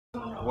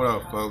What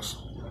up, folks?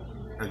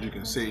 As you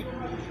can see,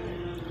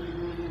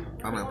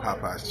 I'm in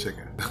Popeyes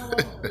chicken.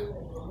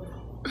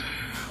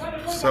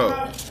 So,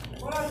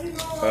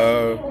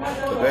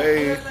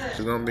 today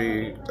is gonna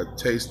be a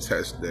taste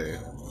test day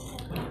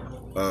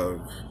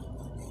of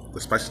the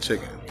spicy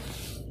chicken.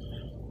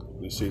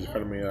 You see in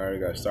front of me, I already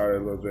got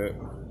started a little bit.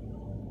 You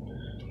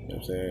know what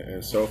I'm saying?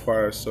 And so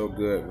far, it's so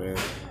good, man.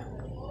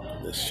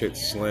 This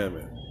shit's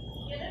slamming.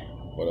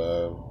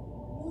 But,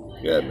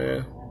 yeah,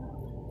 man.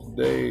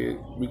 Today,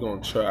 we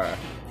gonna try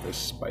this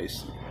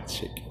spicy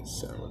chicken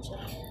sandwich.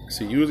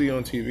 See, usually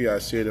on TV, I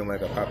see it in like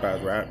a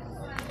Popeyes wrap.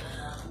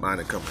 Mine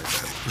didn't come like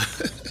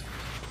that.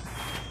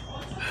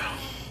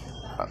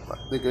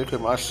 I think they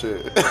put my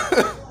shit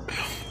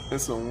in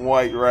some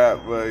white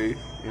wrap, buddy. You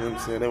know what I'm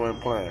saying? They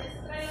weren't playing.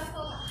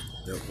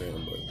 You know what I'm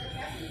saying? But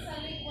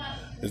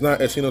it's not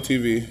SNL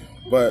TV,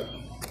 but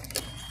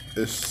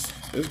it's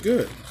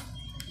good.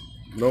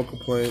 No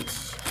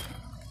complaints.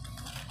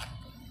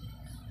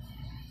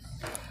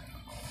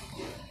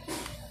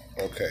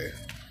 Okay.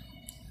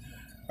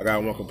 I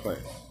got one complaint.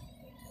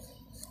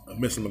 I'm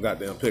missing my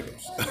goddamn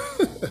pickles.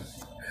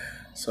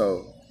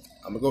 So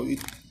I'm gonna go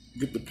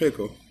get the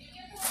pickle.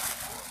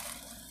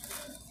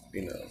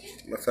 You know,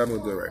 my family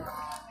good right now.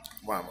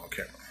 While I'm on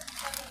camera.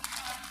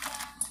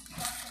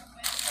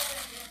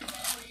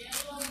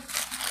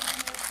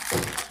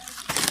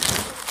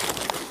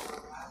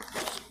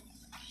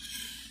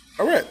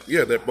 All right,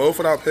 yeah, they're both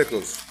without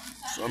pickles.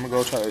 So I'm gonna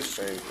go try to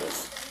exchange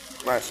this.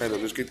 Not exchange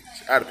this,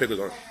 just add the pickles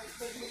on.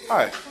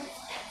 Hi,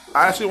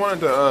 I actually wanted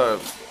to.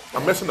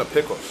 I'm missing the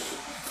pickles.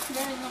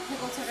 There is no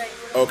pickles today.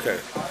 Okay.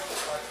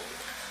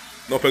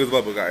 No pickles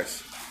available,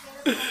 guys.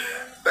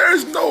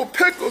 There's no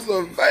pickles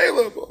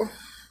available.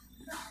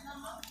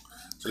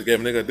 So they gave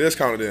a nigga a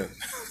discount then.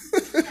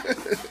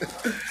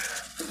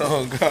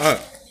 Oh, God.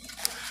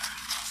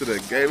 So they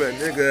gave a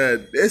nigga a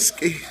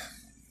disky.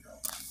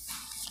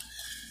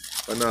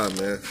 But nah,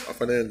 man. I'm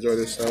finna enjoy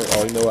this show.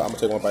 Oh, you know what? I'm gonna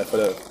take one bite for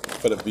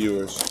the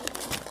viewers.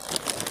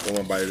 Take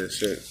one bite of this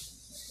shit.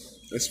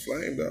 It's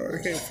flame, dog.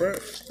 I can't front.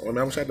 I mean,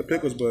 I wish I had the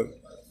pickles, but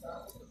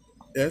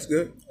yeah, it's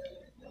good.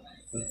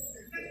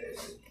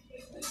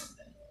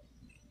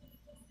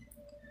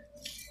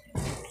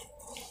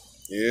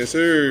 Yes,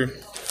 sir.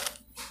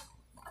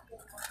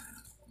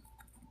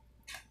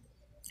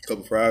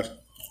 Couple fries.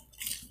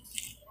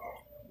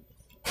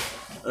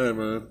 Hey,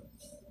 man.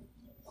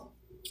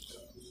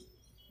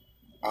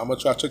 I'm gonna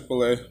try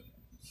Chick-fil-A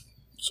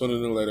sooner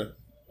than later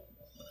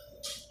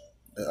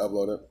and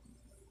upload it.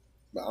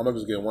 But I'm gonna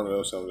just get one of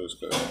those sandwiches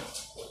because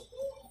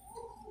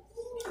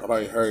I've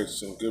already heard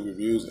some good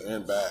reviews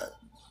and bad.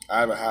 I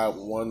haven't had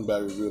one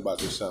bad review about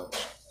this sandwich.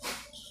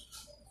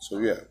 So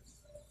yeah.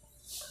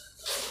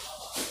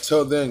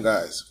 Till then,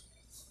 guys,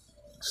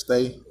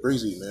 stay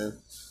breezy, man.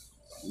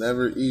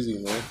 Never easy,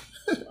 man.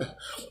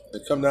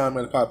 And come down,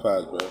 man, to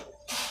Popeyes, bro.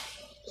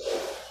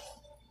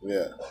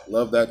 Yeah,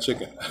 love that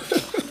chicken.